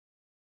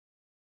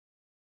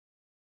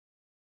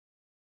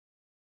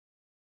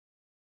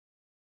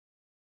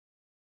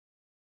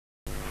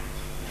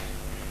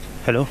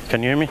Hello,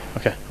 can you hear me?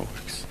 Okay, it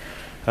works.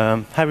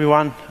 Hi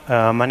everyone,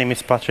 my name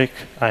is Patrick.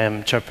 I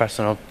am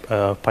chairperson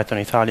of Python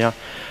Italia,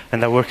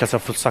 and I work as a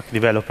full stack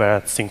developer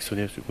at Sync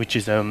Studios, which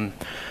is a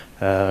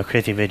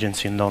creative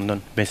agency in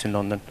London, based in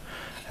London.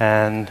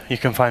 And you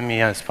can find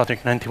me as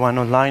Patrick91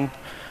 online,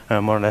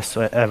 more or less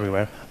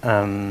everywhere.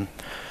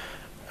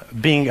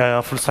 Being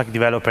a full stack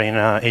developer in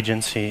an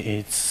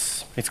agency,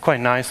 it's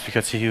quite nice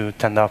because you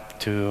tend up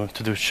to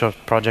do short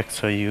projects,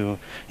 so you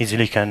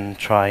easily can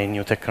try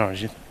new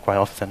technology quite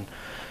often.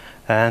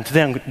 And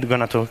today I'm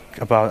going to talk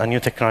about a new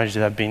technology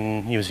that I've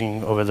been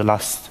using over the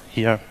last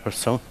year or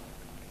so.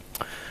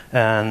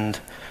 And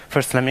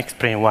first, let me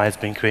explain why it's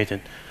been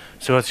created.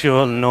 So as you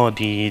all know,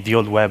 the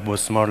old web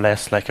was more or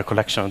less like a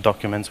collection of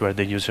documents where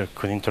the user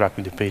could interact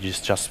with the pages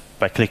just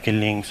by clicking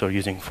links or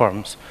using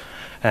forms.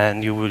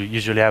 And you will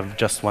usually have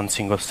just one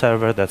single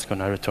server that's going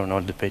to return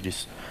all the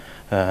pages.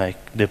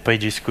 The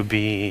pages could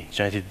be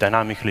generated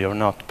dynamically or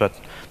not, but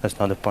that's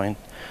not the point.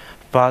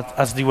 But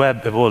as the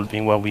web evolved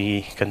in what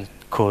we can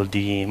call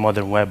the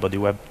modern web or the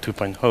web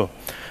 2.0,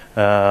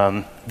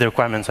 the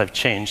requirements have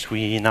changed.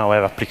 We now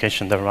have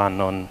applications that run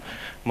on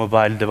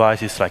mobile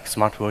devices like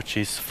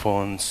smartwatches,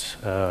 phones,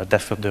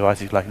 desktop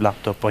devices like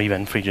laptop, or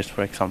even fridges,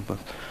 for example.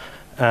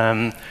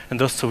 And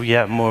also we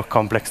have more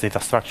complex data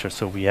structures,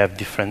 so we have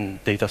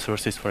different data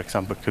sources. For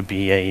example, it could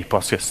be a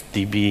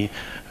PostgreSDB,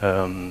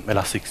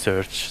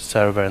 Elasticsearch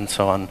server, and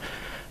so on.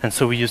 And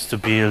so we used to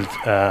build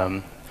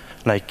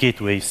like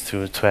gateways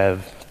to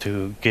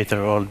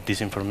gather all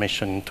this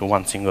information into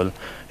one single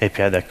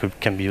API that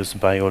can be used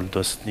by all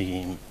those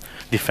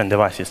different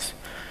devices.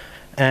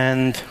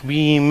 And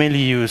we mainly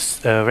use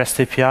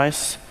REST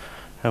APIs,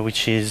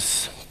 which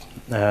is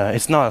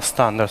it's not a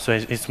standard, so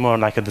it's more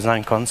like a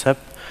design concept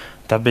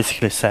that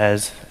basically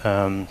says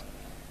our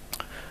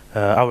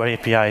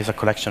API is a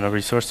collection of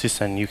resources,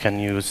 and you can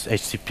use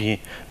HTTP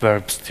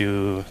verbs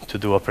to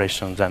do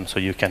operations on them. So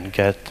you can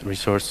get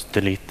resource,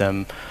 delete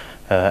them,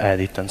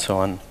 edit, and so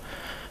on.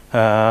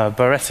 But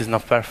REST is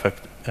not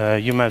perfect.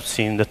 You might have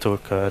seen the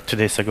talk 2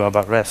 days ago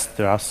about REST.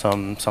 There are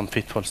some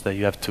pitfalls that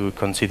you have to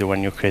consider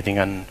when you're creating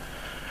an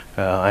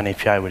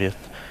API with it.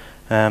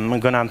 I'm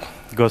going to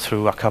go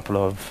through a couple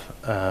of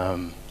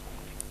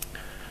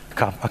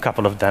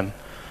them.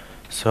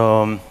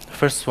 So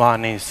first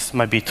one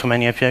might be too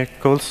many API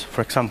calls.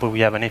 For example,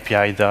 we have an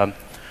API that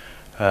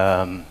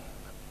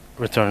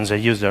returns a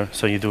user.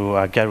 So you do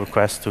a GET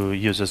request to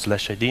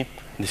user/ID, in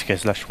this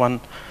case /1,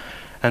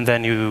 and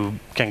then you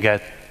can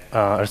get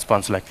a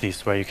response like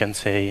this, where you can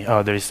say,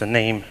 oh, there is a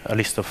name, a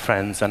list of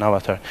friends, an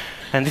avatar.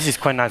 And this is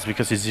quite nice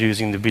because it's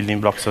using the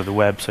building blocks of the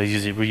web, so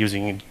it's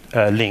reusing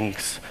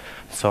links,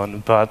 so on.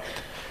 But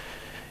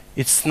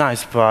it's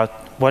nice, but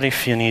what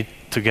if you need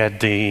to get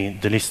the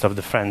list of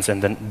the friends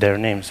and then their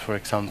names, for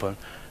example?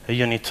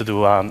 You need to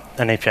do an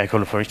API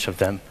call for each of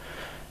them.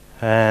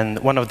 And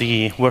one of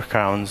the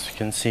workarounds you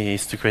can see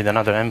is to create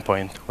another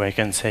endpoint where you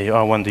can say, oh,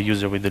 I want the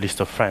user with the list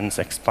of friends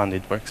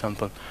expanded, for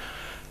example.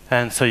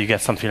 And so you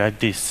get something like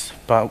this.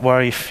 But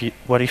what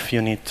if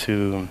you need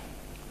to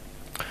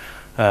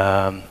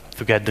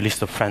get the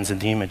list of friends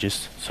and the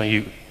images? So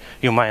you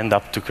might end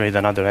up to create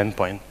another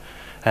endpoint.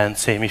 And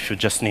same if you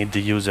just need the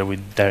user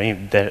with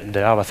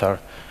their avatar.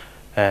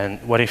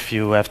 And what if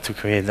you have to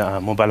create a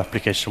mobile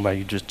application where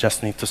you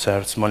just need to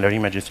serve smaller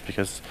images,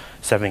 because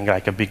serving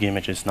like a big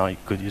image is not a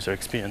good user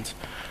experience.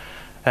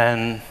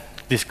 And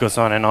this goes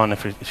on and on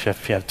if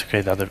you have to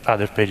create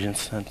other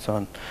pages and so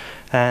on.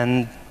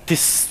 And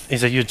this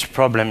is a huge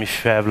problem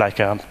if you have like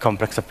a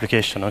complex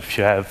application, or if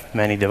you have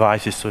many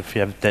devices, or if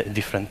you have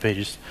different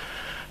pages.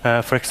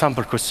 For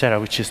example, Coursera,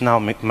 which is now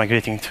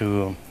migrating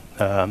to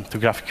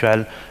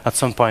GraphQL, at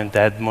some point they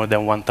had more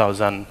than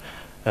 1,000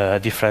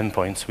 different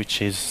endpoints,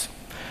 which is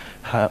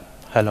a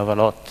hell of a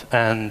lot.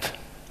 And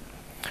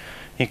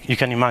you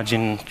can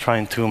imagine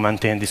trying to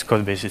maintain this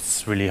code base.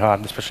 It's really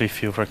hard, especially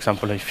if you, for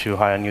example, if you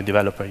hire a new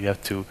developer, you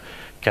have to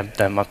get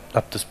them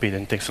up to speed,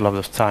 and it takes a lot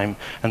of time.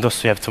 And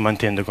also you have to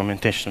maintain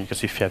documentation,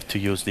 because if you have to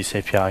use this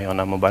API on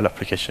a mobile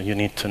application, you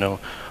need to know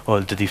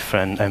all the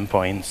different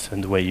endpoints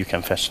and the way you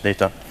can fetch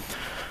data.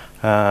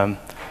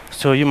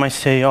 So you might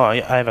say, oh, I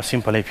have a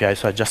simple API,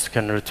 so I just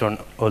can return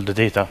all the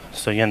data.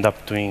 So you end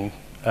up doing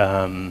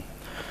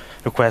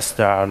requests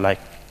that are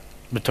like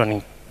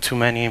returning too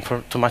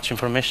much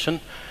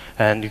information.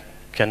 And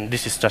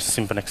this is just a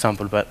simple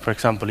example, but for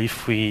example,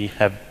 if we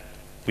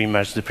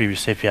merge the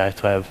previous API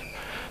to have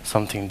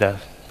something that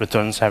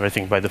returns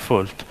everything by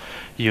default,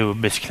 you're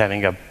basically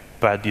having a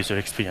bad user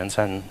experience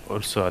and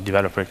also a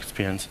developer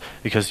experience,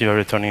 because you're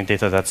returning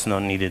data that's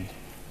not needed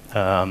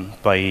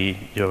by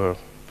your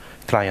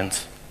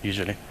clients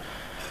usually.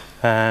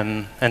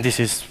 And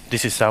this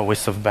is a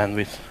waste of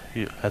bandwidth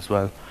as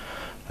well.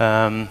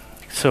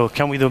 So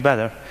can we do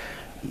better?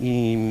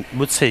 I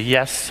would say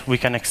yes, we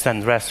can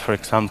extend REST, for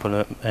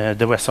example.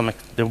 There were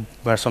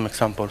some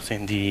examples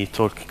in the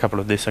talk a couple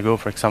of days ago.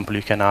 For example,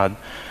 you can add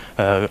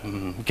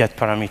get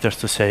parameters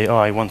to say, oh,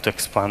 I want to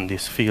expand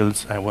these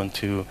fields. I want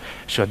to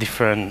show a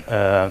different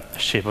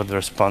shape of the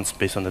response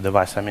based on the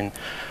device. I mean,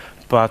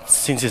 but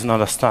since it's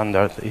not a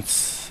standard,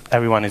 it's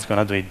everyone is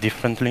going to do it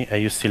differently,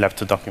 and you still have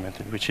to document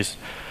it, which is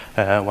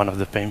one of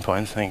the pain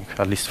points, I think,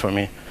 at least for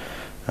me,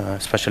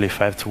 especially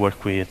if I have to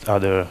work with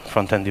other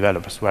front-end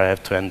developers where I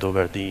have to hand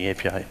over the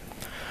API.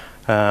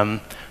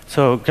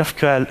 So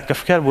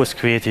GraphQL was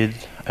created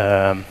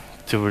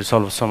to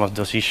resolve some of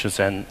those issues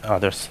and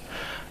others.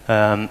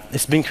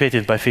 It's been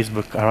created by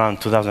Facebook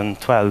around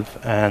 2012,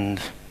 and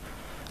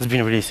it's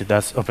been released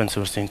as open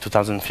source in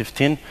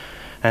 2015,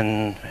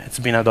 and it's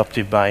been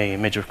adopted by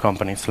major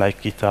companies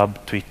like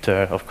GitHub,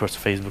 Twitter, of course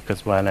Facebook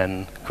as well,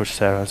 and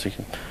Coursera, as you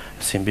can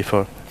seen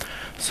before.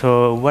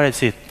 So what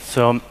is it?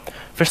 So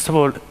first of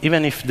all,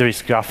 even if there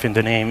is graph in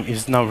the name,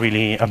 it's not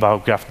really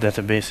about graph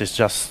database, it's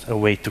just a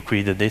way to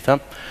query the data.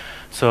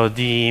 So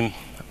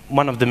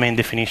one of the main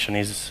definitions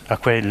is a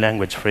query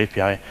language for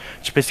API,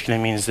 which basically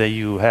means that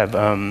you have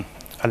a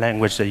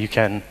language that you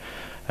can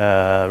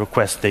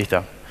request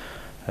data.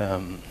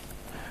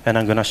 And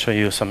I'm going to show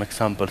you some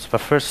examples. But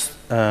first,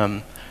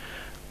 let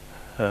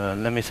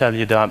me tell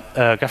you that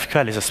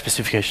GraphQL is a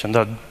specification,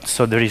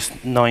 so there is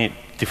no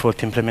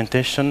default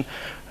implementation.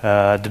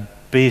 The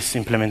base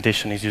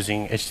implementation is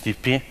using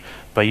HTTP,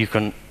 but you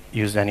can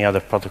use any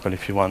other protocol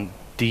if you want.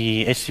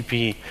 The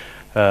HTTP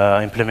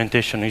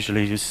implementation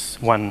usually uses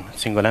one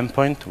single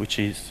endpoint, which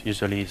is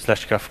usually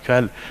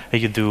 /GraphQL,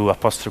 and you do a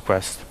post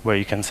request where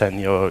you can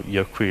send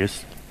your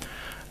queries.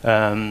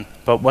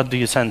 But what do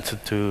you send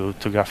to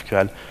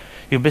GraphQL?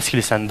 You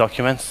basically send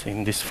documents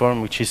in this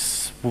form, which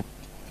is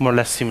more or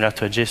less similar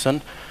to a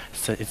JSON.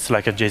 It's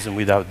like a JSON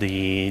without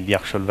the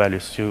actual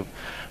values.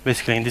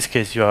 Basically, in this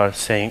case, you are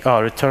saying,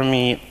 oh, return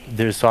me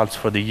the results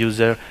for the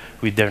user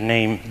with their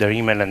name, their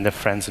email, and their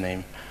friend's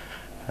name.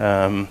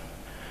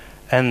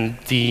 And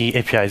the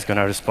API is going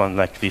to respond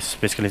like this.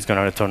 Basically, it's going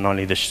to return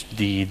only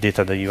the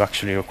data that you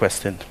actually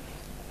requested.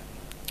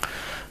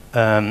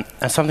 And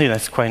something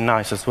that's quite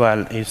nice as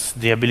well is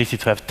the ability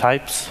to have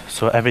types.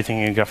 So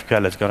everything in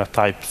GraphQL has got a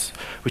types,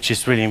 which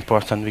is really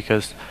important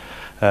because,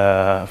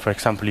 for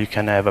example, you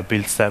can have a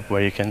build step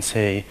where you can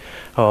say,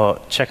 oh,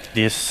 check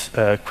this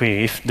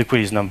query. If the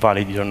query is not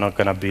valid, you're not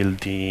going to build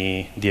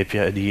the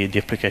API, the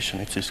application.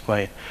 It is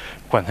quite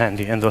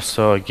handy, and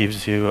also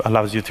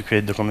allows you to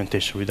create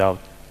documentation without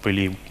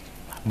really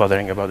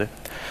bothering about it.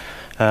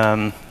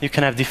 You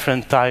can have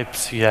different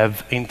types. You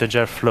have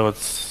integer,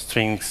 floats,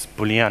 strings,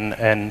 boolean,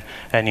 and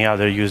any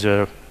other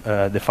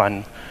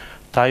user-defined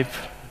type,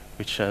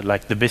 which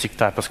like the basic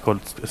type is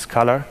called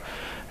scalar.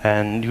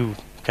 And you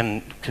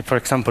can, for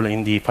example,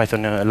 in the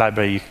Python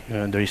library,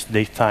 there is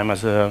datetime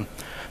as a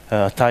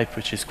type,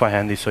 which is quite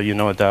handy. So you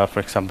know that, for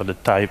example,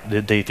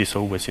 the date is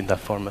always in that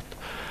format.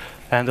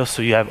 And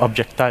also you have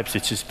object types,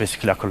 which is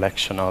basically a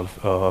collection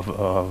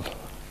of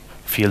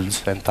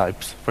fields and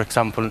types. For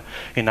example,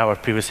 in our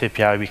previous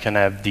API, we can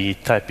have the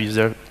type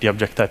user, the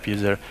object type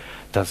user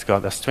that's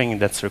got a string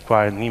that's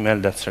required, an email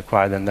that's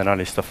required, and then a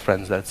list of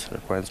friends that's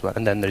required as well.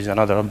 And then there is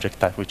another object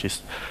type, which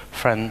is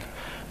friend,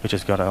 which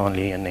has got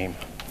only a name.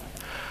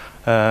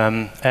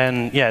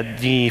 And yeah,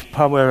 the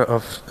power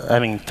of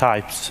having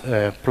types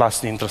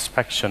plus the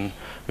introspection,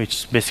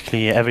 which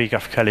basically every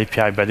GraphQL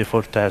API by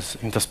default has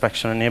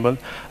introspection enabled,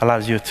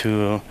 allows you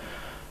to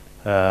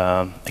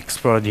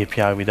explore the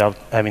API without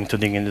having to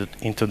dig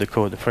into the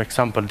code. For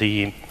example,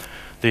 there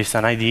is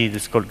an IDE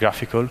that's called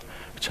GraphQL,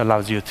 which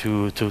allows you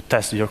to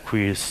test your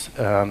queries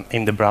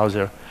in the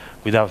browser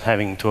without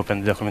having to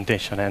open the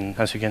documentation. And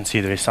as you can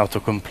see, there is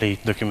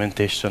autocomplete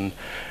documentation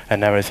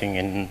and everything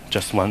in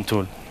just one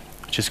tool,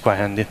 which is quite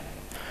handy.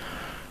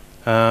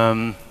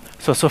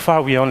 So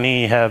far, we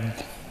only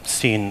have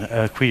seen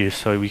queries,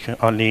 so we can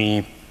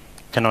only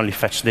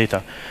fetch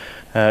data.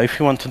 If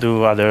you want to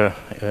do other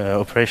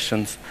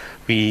operations,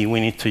 we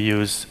need to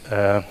use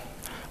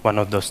one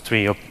of those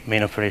three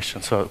main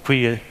operations. So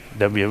query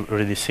that we have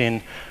already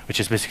seen, which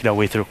is basically a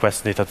way to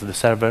request data to the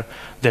server.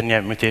 Then you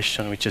have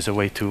mutation, which is a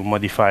way to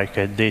modify and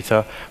create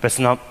data. But it's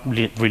not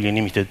really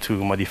limited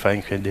to modify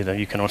and create data.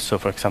 You can also,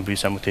 for example,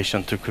 use a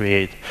mutation to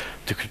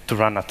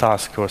run a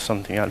task or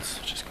something else,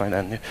 which is quite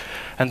handy.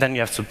 And then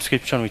you have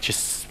subscription, which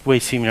is way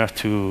similar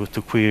to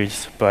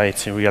queries, but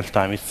it's in real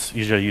time. It's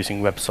usually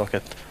using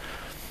WebSocket.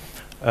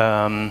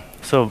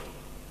 So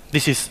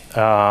this is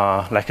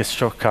like a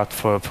shortcut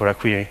for a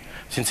query.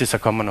 Since it's a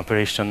common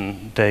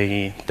operation,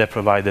 they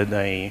provided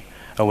a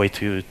way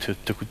to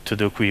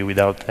do a query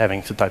without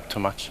having to type too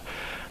much.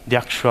 The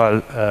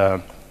actual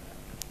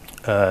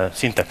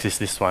syntax is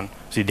this one,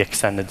 see the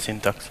extended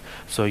syntax.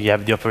 So you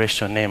have the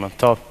operation name on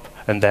top,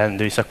 and then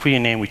there is a query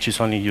name which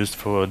is only used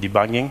for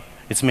debugging.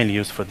 It's mainly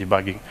used for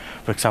debugging.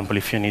 For example,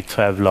 if you need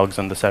to have logs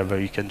on the server,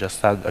 you can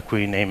just add a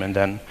query name, and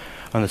then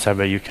on the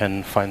server you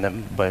can find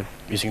them by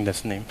using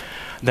this name.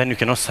 Then you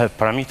can also have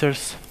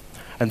parameters,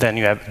 and then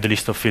you have the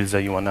list of fields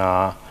that you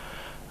wanna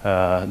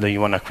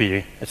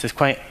query. It's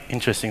quite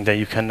interesting that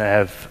you can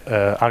have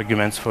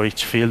arguments for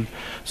each field.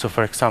 So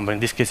for example, in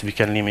this case, we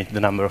can limit the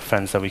number of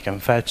friends that we can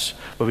fetch,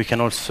 but we can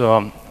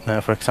also,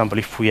 for example,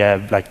 if we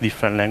have like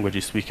different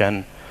languages, we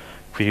can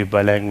query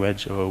by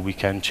language, or we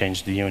can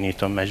change the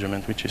unit of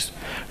measurement, which is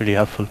really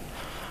helpful.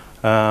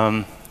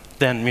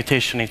 Then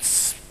mutation,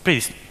 it's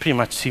pretty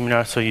much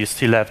similar. So you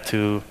still have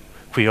to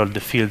query all the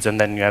fields, and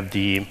then you have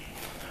the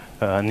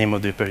name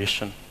of the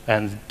operation,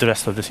 and the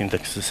rest of the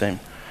syntax is the same.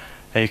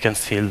 And you can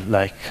still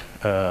like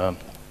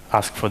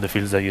ask for the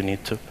fields that you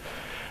need to.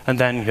 And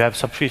then you have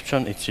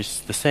subscription, it's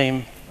just the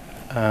same.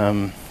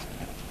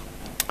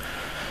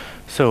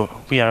 So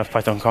we are a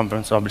Python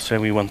conference, obviously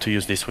we want to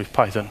use this with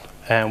Python.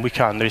 And we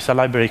can, there is a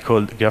library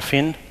called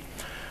Graphene,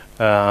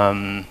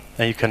 and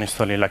you can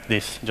install it like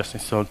this. Just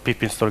install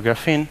pip install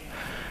Graphene,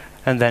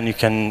 and then you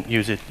can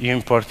use it, you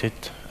import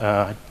it,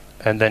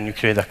 and then you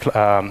create a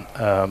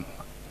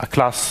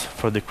class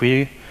for the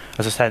query.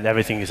 As I said,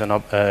 everything is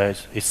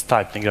it's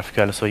typed in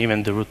GraphQL, so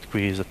even the root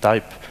query is a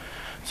type.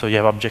 So you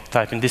have object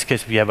type. In this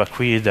case, we have a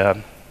query that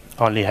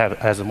only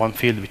has one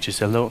field, which is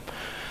hello.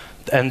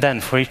 And then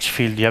for each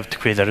field, you have to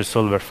create a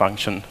resolver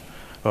function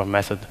or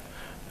method.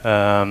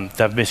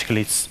 That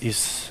basically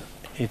it's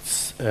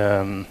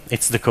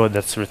the code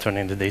that's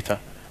returning the data.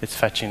 It's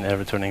fetching and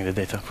returning the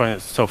data.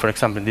 So for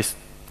example, in this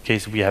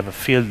case, we have a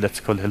field that's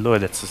called hello,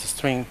 that's a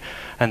string,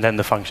 and then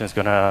the function is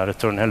going to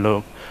return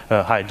hello,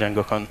 hi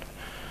DjangoCon.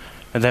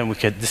 And then we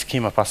get the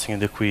schema passing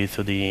the query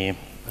to the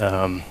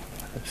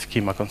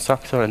schema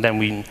constructor, and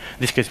then in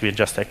this case, we're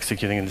just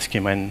executing the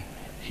schema in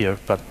here,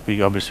 but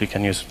we obviously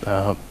can use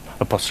a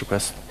post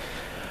request.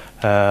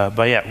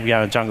 But yeah, we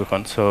are a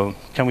DjangoCon, so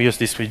can we use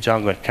this with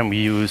Django? Can we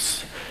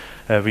use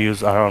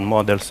reuse our own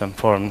models and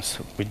forms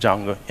with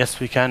Django? Yes,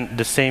 we can.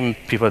 The same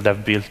people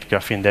that built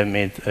Graphene, they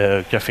made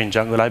Graphene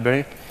Django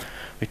library,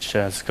 which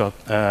has got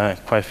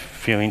quite a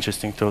few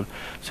interesting tools.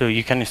 So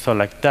you can install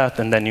like that,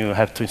 and then you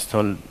have to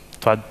install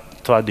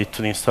to add it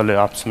to the installer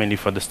apps, mainly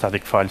for the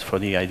static files for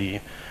the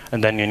IDE.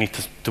 And then you need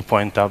to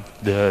point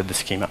up the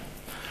schema.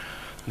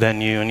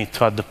 Then you need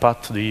to add the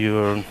path to the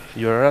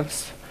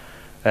URLs.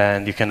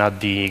 And you can add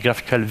the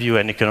graphical view,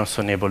 and you can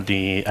also enable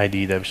the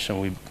IDE definition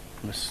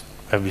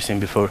we've seen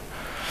before.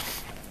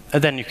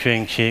 And then you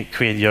can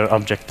create your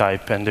object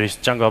type. And there is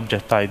Django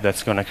object type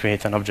that's going to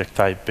create an object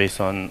type based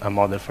on a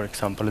model, for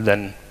example. And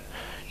then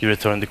you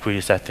return the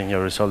query set in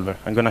your resolver.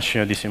 I'm going to show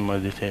you this in more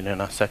detail in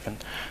a second.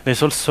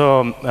 There's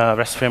also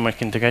REST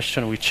framework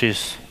integration, which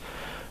is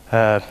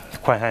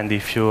quite handy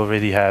if you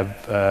already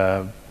have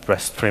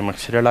REST framework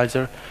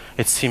serializer.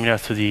 It's similar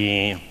to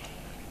the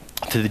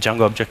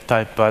Django object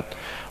type, but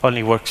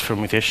only works for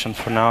mutation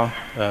for now.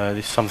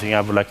 This is something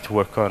I would like to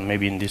work on,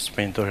 maybe in this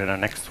sprint or in the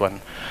next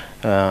one.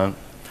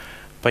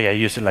 But yeah,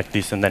 use it like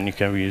this, and then you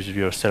can reuse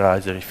your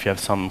serializer if you have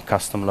some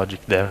custom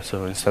logic there.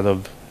 So instead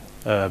of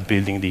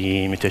building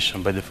the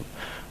mutation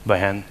by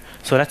hand.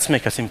 So let's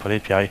make a simple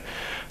API.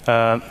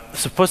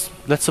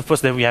 Let's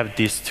suppose that we have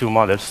these two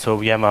models. So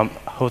we have an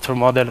author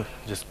model,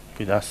 just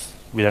with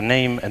a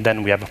name, and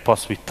then we have a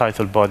post with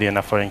title, body, and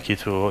a foreign key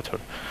to author.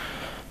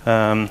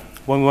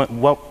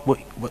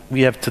 What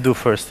we have to do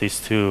first is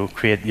to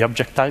create the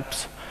object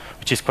types,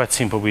 which is quite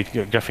simple with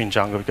Graphene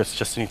Django, because you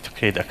just need to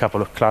create a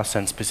couple of classes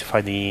and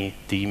specify the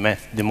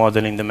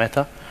model in the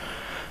meta.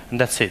 And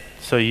that's it.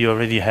 So you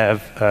already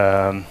have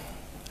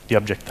the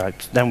object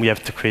types. Then we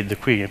have to create the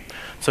query.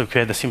 So we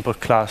create a simple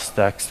class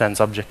that extends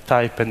object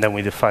type, and then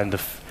we define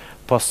the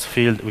post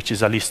field, which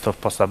is a list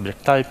of post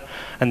object type.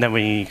 And then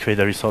we create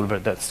a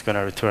resolver that's going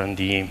to return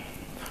the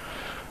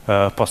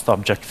post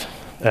object,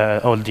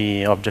 all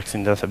the objects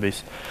in the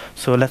database.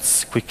 So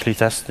let's quickly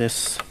test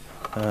this.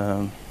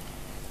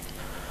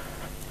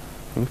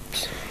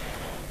 Oops.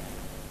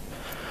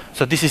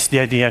 So this is the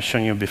idea I've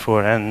shown you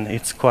before, and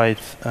it's quite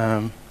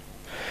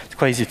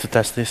easy to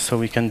test this. So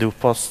we can do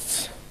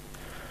posts.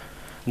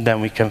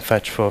 Then we can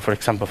fetch, for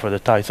example, for the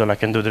title, I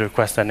can do the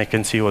request, and I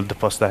can see all the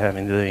posts I have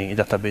in the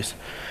database.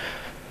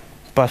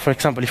 But for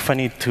example, if I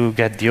need to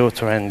get the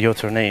author and the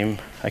author name,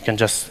 I can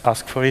just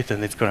ask for it,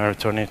 and it's going to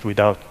return it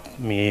without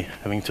me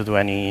having to do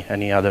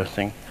any other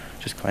thing,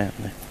 just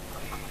quietly.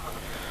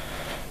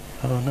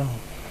 Oh no.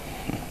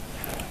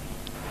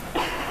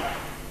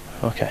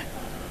 Okay.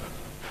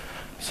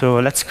 So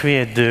let's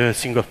create the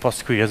single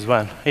post query as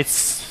well.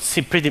 It's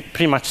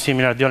pretty much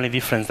similar. The only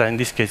difference that in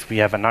this case we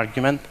have an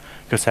argument,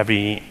 because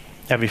every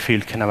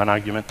field can have an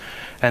argument,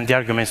 and the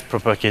argument is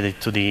propagated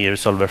to the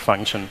resolver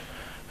function.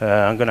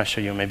 I'm going to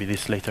show you maybe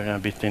this later in a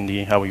bit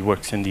in how it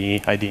works in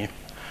the IDE.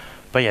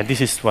 But yeah,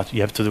 this is what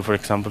you have to do, for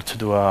example, to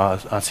do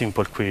a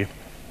simple query.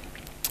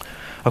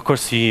 Of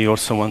course, you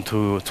also want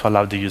to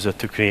allow the user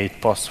to create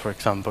posts, for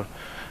example.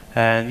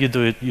 And you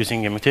do it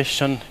using a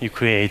mutation. You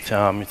create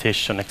a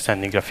mutation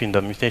extending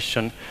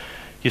graphene.mutation.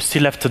 You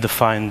still have to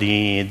define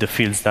the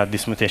fields that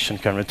this mutation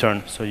can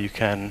return. So you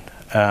can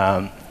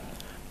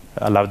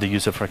allow the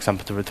user, for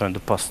example, to return the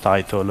post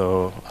title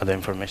or other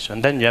information.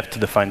 And then you have to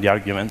define the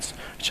arguments,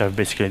 which are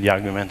basically the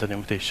argument of the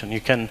mutation.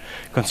 You can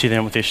consider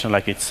a mutation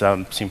like it's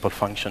a simple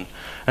function.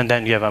 And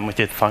then you have a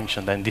mutate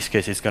function that in this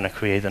case is going to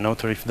create an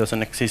author if it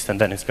doesn't exist, and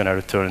then it's going to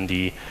return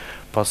the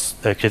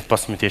create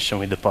post mutation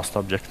with the post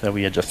object that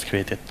we had just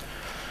created.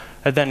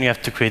 And then you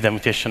have to create a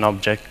mutation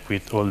object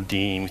with all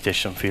the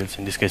mutation fields.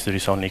 In this case, there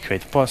is only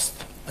create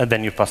post, and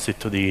then you pass it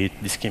to the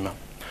schema.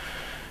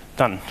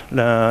 Done.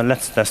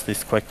 Let's test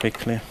this quite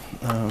quickly.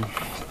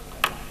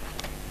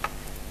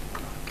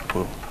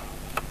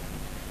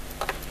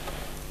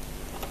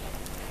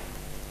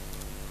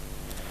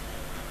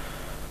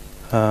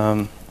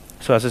 So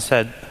as I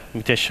said,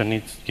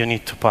 mutation you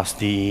need to pass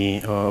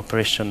the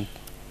operation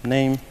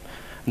name,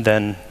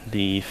 then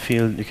the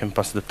field, you can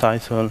pass the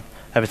title.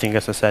 Everything,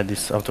 as I said,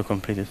 is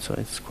auto-completed, so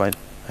it's quite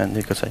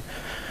handy because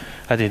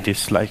I did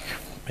this like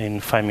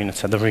in 5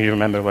 minutes. I don't really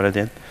remember what I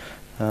did.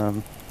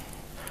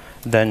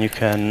 Then you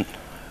can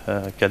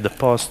get the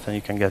post, and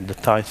you can get the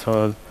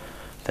title,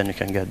 then you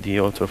can get the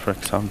author, for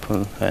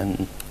example,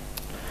 and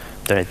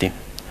the ID.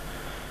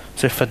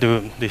 So if I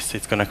do this,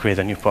 it's going to create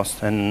a new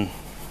post. And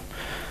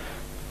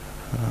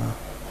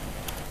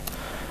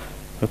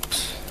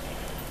oops,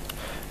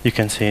 you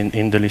can see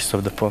in the list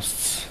of the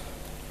posts.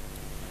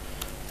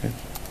 It's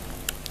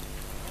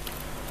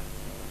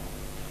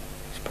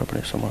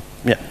probably somewhere.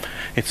 Yeah,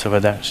 it's over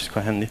there, which is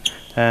quite handy.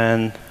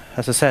 And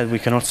as I said, we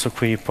can also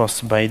create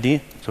posts by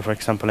ID. So for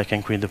example, I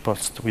can create the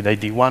post with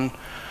ID 1.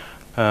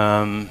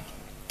 And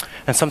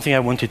something I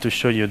wanted to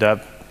show you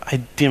that I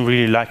didn't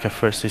really like at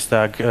first is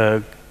that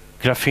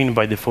Graphene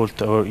by default,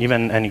 or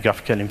even any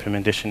GraphQL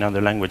implementation in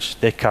other language,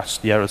 they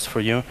catch the errors for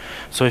you.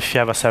 So if you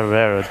have a server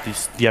error,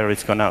 the error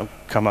is going to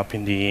come up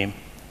in the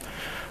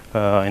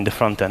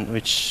front end,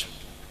 which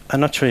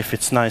I'm not sure if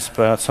it's nice,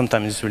 but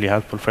sometimes it's really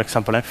helpful. For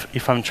example,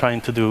 if I'm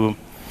trying to do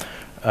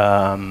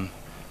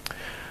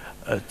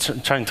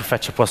trying to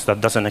fetch a post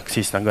that doesn't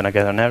exist, I'm going to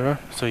get an error.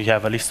 So you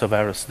have a list of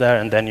errors there,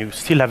 and then you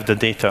still have the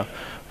data,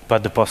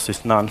 but the post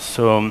is null.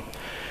 So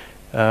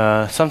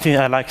something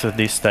I like with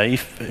this, that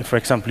if, for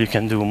example, you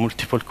can do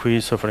multiple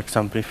queries. So for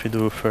example, if you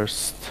do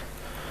first,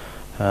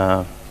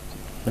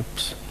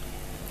 oops.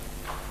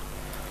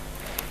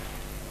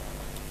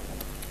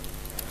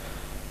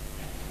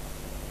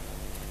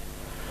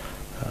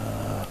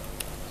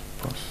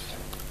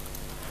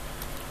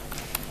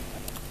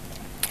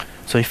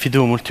 So if you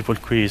do multiple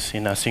queries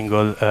in a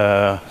single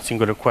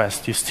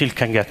request, you still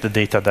can get the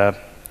data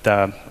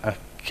that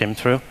came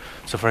through.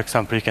 So for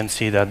example, you can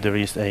see that there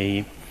is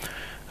a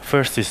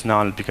first is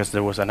null because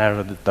there was an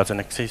error that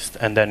doesn't exist,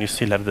 and then you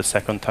still have the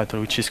second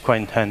title, which is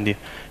quite handy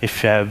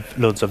if you have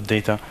loads of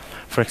data.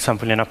 For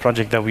example, in a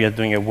project that we are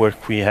doing at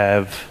work, we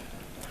have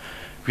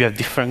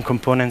different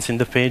components in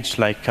the page,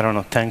 like I don't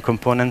know, 10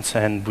 components,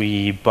 and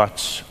we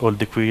batch all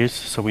the queries.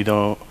 So we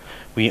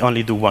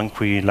only do one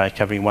query like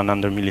every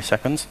 100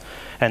 milliseconds,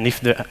 and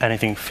if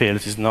anything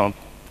fails, it's not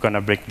going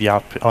to break the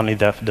app. Only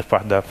the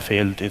part that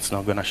failed, it's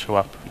not going to show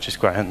up, which is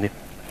quite handy.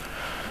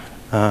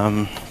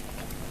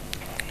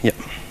 Yeah.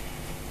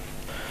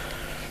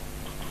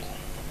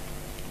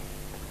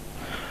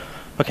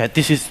 Okay,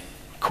 this is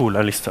cool,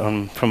 at least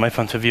from my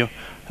point of view.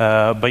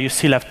 But you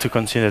still have to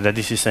consider that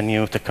this is a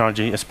new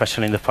technology,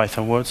 especially in the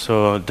Python world.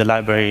 So the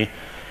library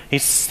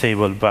is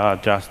stable,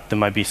 but there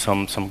might be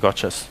some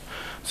gotchas.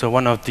 So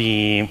one of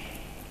the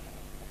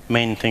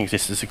main things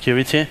is the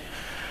security.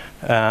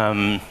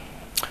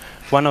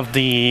 One of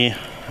the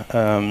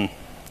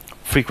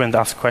frequent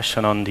asked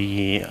question on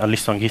at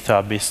least on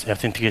GitHub is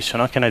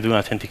authentication. How can I do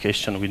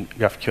authentication with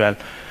GraphQL?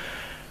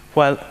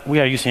 Well, we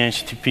are using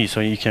HTTP,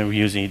 so you can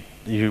reuse it.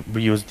 You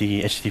reuse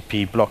the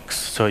HTTP blocks.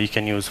 So you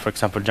can use, for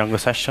example, Django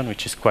session,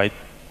 which is quite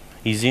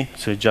easy.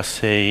 So you just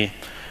say,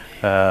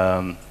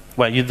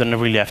 well, you don't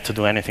really have to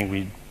do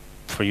anything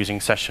for using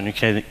session.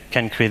 You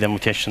can create a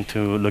mutation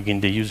to log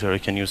in the user. You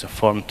can use a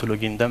form to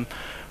log in them.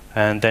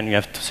 And then you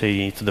have to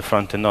say to the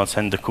front end,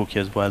 send the cookie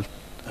as well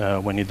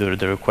when you do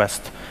the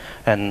request.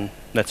 And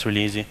that's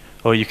really easy.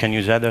 Or you can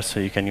use headers, so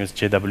you can use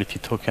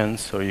JWT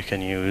tokens, or you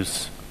can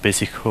use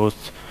basic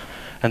host.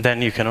 And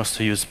then you can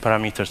also use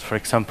parameters. For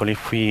example,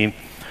 if we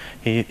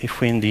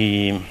in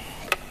the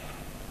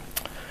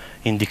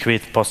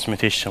create post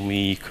mutation,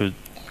 we could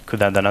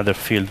add another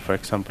field. For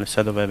example,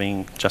 instead of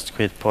having just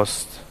create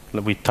post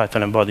with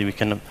title and body, we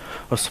can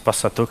also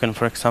pass a token.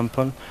 For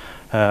example,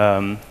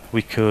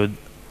 we could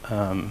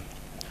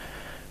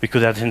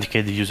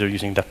authenticate the user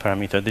using that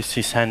parameter. This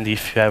is handy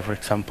if you have, for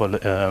example,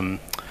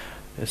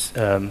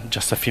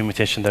 just a few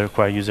mutations that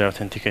require user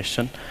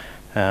authentication.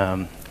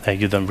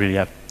 You don't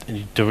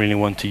really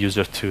want the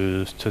user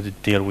to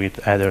deal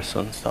with headers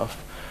and stuff.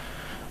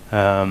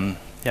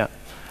 Yeah,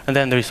 and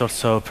then there is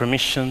also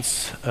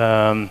permissions.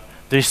 There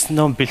is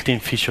no built-in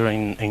feature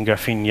in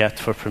Graphene yet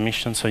for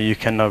permissions, so you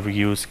cannot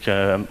reuse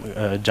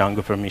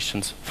Django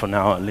permissions for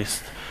now, at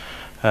least.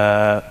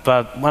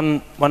 But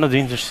one of the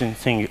interesting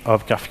things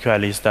of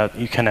GraphQL is that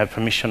you can have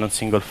permission on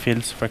single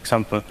fields. For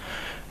example,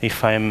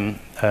 if I'm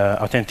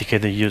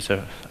authenticated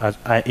user,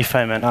 if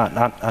I'm an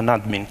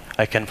admin,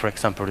 I can, for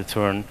example,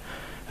 return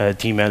the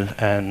email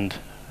and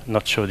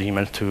not show the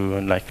email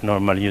to like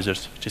normal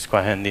users, which is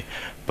quite handy.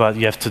 But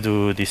you have to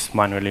do this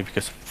manually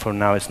because for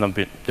now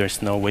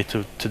there's no way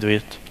to do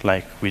it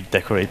like with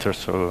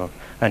decorators or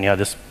any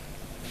other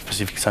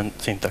specific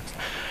syntax.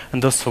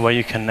 And also, what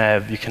you can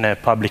have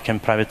public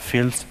and private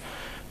fields.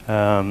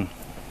 So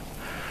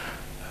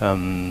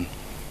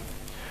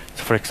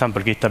for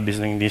example, GitHub is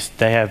doing this.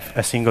 They have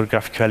a single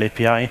GraphQL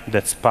API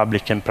that's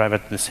public and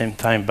private at the same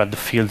time, but the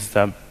fields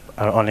that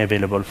are only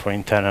available for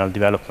internal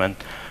development,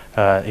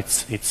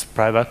 it's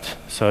private,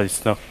 so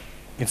it's not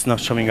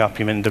showing up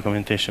even in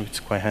documentation, which is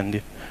quite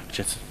handy, which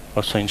is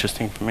also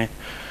interesting for me.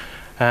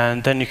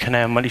 And then you can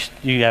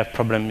have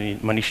problem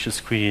with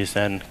malicious queries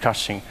and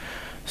caching.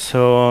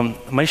 So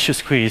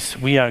malicious queries,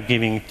 we are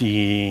giving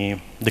the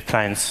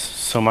clients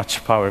so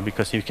much power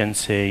because you can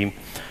say,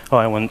 oh,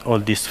 I want all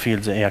these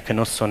fields. I can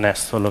also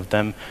nest all of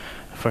them.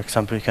 For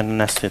example, you can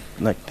nest it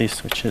like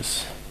this, which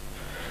is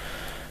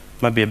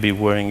might be a bit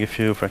worrying if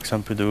you, for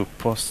example, do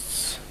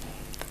posts.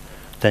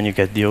 Then you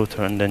get the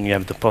author, and then you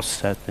have the post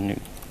set,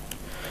 and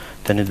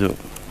then you do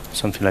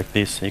something like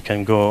this. You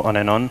can go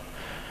on,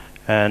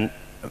 and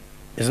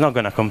it's not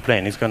going to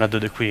complain. It's going to do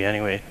the query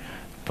anyway.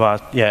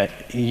 But yeah,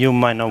 you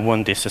might not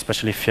want this,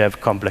 especially if you have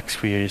complex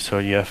queries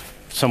or you have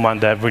someone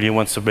that really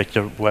wants to break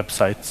your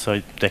website, so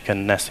they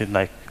can nest it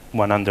like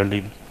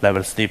 100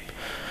 levels deep,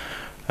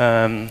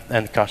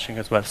 and caching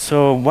as well.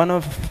 So one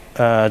of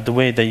the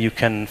way that you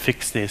can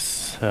fix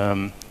this,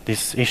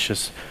 these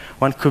issues,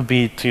 one could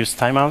be to use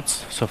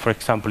timeouts. So for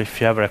example, if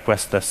you have a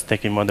request that's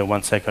taking more than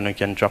 1 second, you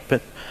can drop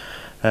it.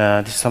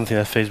 This is something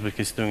that Facebook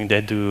is doing.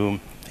 They do,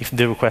 if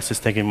the request is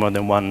taking more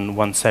than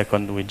one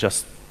second, we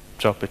just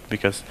drop it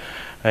because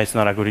it's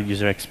not a good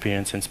user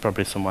experience and it's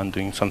probably someone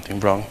doing something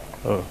wrong.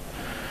 Or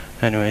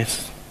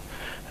anyways.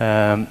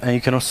 And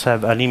you can also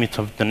have a limit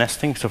of the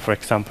nesting. So for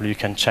example, you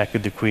can check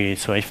the query.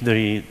 So if there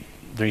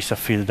is a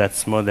field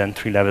that's more than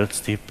 3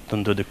 levels deep,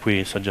 don't do the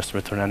query, so just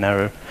return an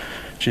error,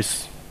 which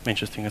is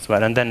interesting as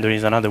well. And then there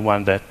is another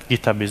one that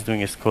GitHub is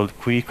doing. It's called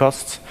query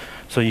costs.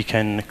 So you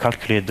can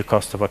calculate the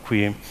cost of a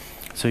query.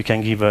 So you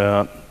can give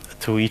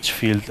to each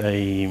field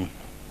a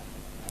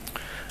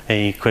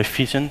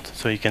coefficient.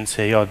 So you can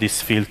say, oh,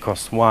 this field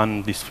costs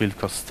 1, this field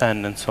costs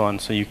 10, and so on.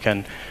 So you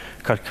can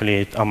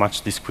calculate how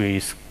much this query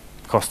is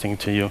costing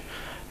to you.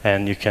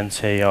 And you can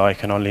say, oh, I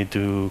can only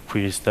do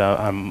queries that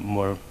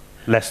are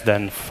less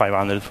than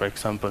 500, for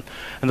example.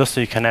 And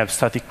also you can have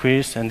static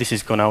queries, and this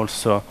is going to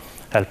also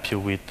help you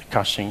with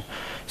caching.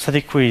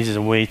 Static queries is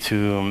a way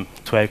to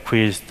have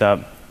queries that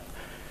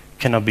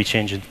cannot be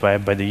changed by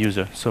the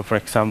user. So for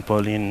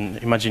example,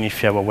 imagine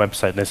if you have a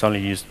website that's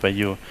only used by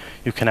you,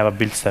 you can have a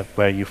build step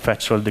where you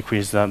fetch all the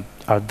queries that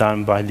are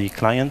done by the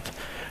client,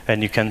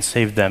 and you can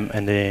save them,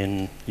 and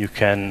then you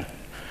can,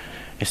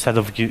 instead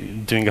of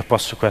doing a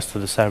post request to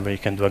the server, you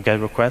can do a GET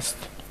request,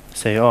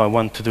 say, oh, I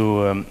want to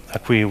do a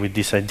query with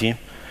this ID,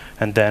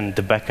 and then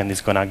the backend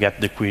is going to get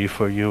the query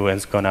for you and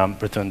it's going to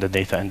return the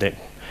data, and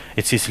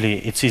it's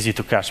easy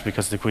to cache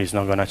because the query is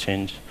not going to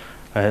change.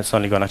 It's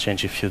only going to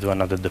change if you do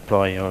another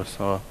deploy or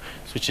so,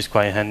 which is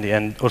quite handy.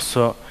 And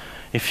also,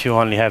 if you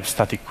only have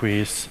static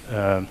queries,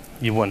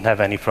 you won't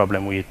have any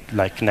problem with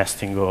like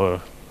nesting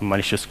or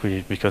malicious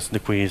queries because the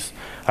queries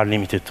are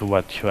limited to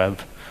what you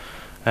have.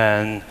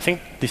 And I think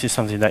this is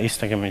something that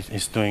Instagram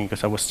is doing,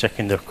 because I was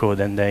checking their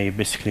code, and they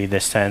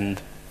send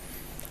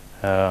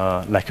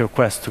like a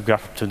request to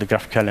the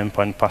GraphQL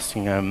endpoint,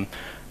 passing an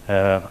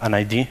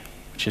ID,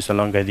 which is a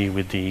long ID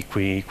with the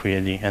query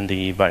ID and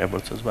the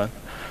variables as well.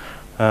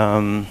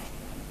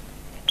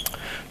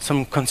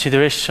 Some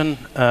consideration.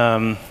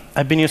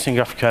 I've been using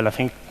GraphQL, I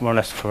think, more or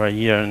less for a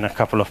year in a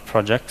couple of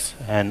projects,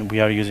 and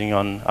we are using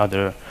on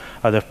other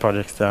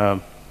projects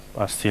that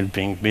are still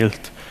being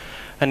built.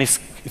 And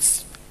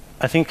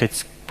I think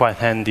it's quite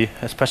handy,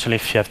 especially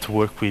if you have to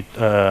work with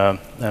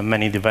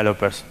many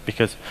developers,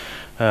 because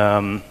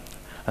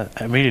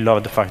I really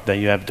love the fact that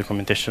you have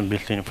documentation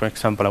built in. For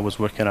example, I was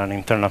working on an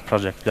internal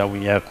project that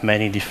we have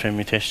many different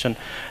mutations.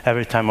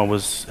 Every time I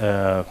was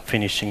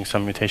finishing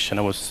some mutation,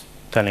 I was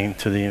telling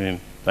to the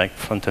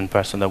front-end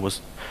person that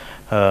was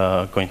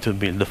going to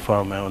build the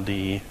form or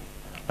the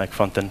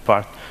front-end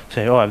part,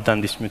 say, oh, I've done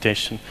this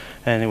mutation,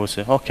 and it was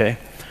okay.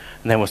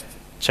 And I was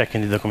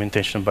checking the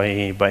documentation by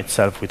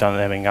itself without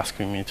having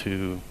asking me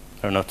to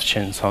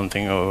change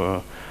something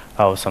or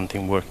how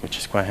something worked, which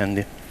is quite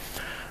handy.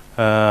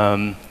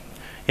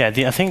 Yeah,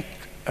 I think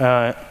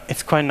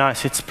it's quite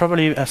nice. It's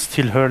probably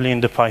still early in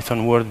the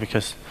Python world,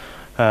 because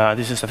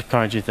this is a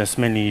technology that's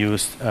mainly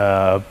used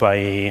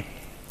by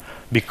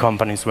big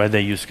companies where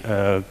they use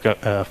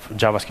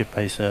JavaScript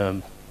as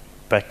a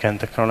backend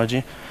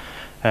technology.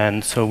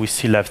 And so we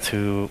still have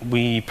to,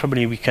 we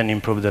can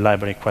improve the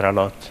library quite a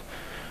lot.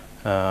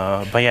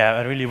 But yeah,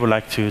 I really would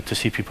like to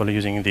see people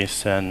using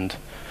this and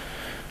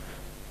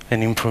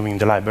improving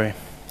the library.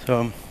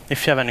 So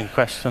if you have any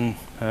question,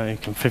 you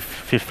can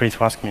feel free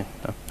to ask me.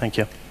 Thank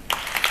you.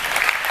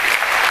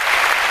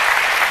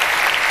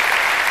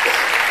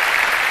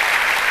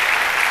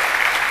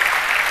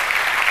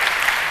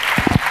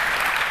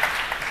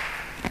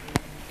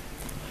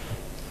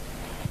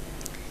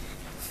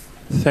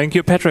 Thank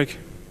you, Patrick.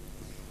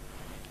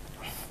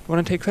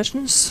 Want to take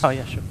questions? Oh,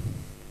 yeah, sure.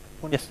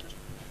 Yes.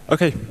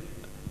 Okay.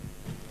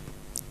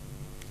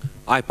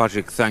 Hi,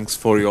 Patrick. Thanks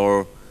for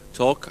your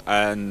talk.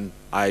 And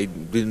I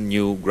didn't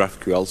know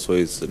GraphQL, so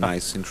it's a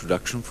nice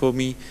introduction for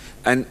me.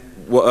 And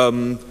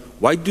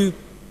why do you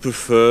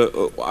prefer,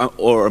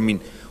 or I mean,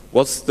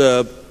 what's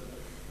the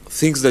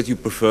things that you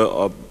prefer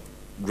of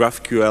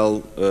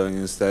GraphQL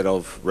instead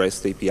of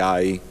REST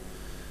API?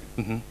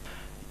 Mm-hmm.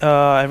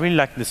 I really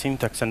like the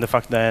syntax and the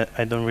fact that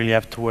I don't really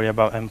have to worry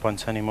about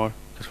endpoints anymore.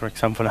 Because, for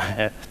example, I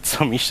had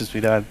some issues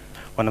with that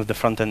one of the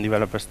front-end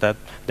developers that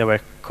they were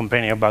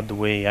complaining about the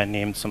way I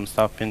named some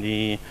stuff in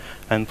the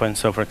endpoint.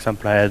 So, for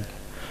example, I had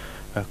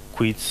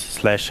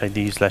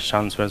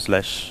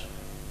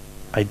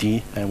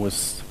quiz/id/answer/id, and it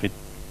was a bit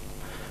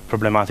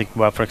problematic.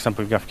 Well, for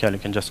example, with GraphQL, you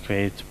can just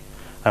create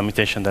a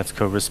mutation that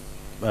covers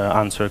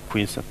answer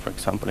quiz, for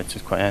example. It's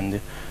just quite handy.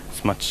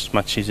 It's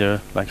much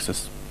easier, like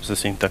the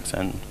syntax,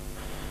 and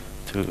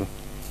to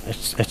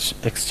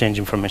exchange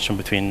information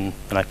between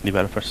like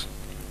developers.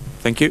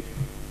 Thank you.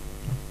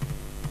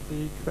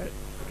 The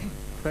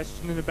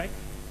question in the back.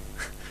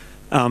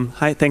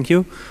 Hi, thank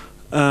you.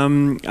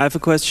 I have a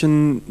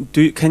question.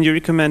 Can you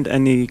recommend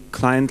any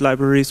client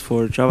libraries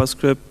for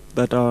JavaScript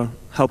that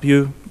help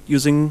you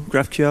using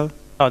GraphQL?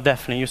 Oh,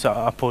 definitely use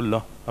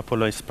Apollo.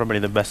 Apollo is probably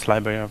the best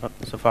library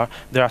so far.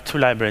 There are two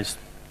libraries,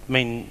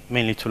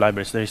 mainly two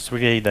libraries. There is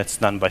Relay that's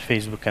done by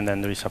Facebook, and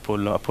then there is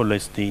Apollo. Apollo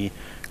is the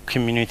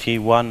community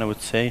one, I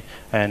would say,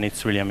 and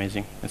it's really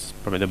amazing. It's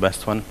probably the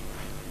best one.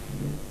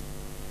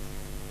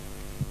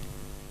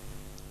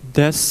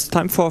 There's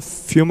time for a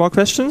few more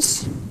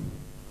questions.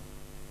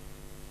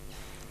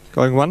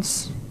 Going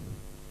once,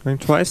 going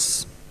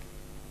twice.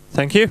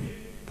 Thank you,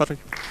 Patrick.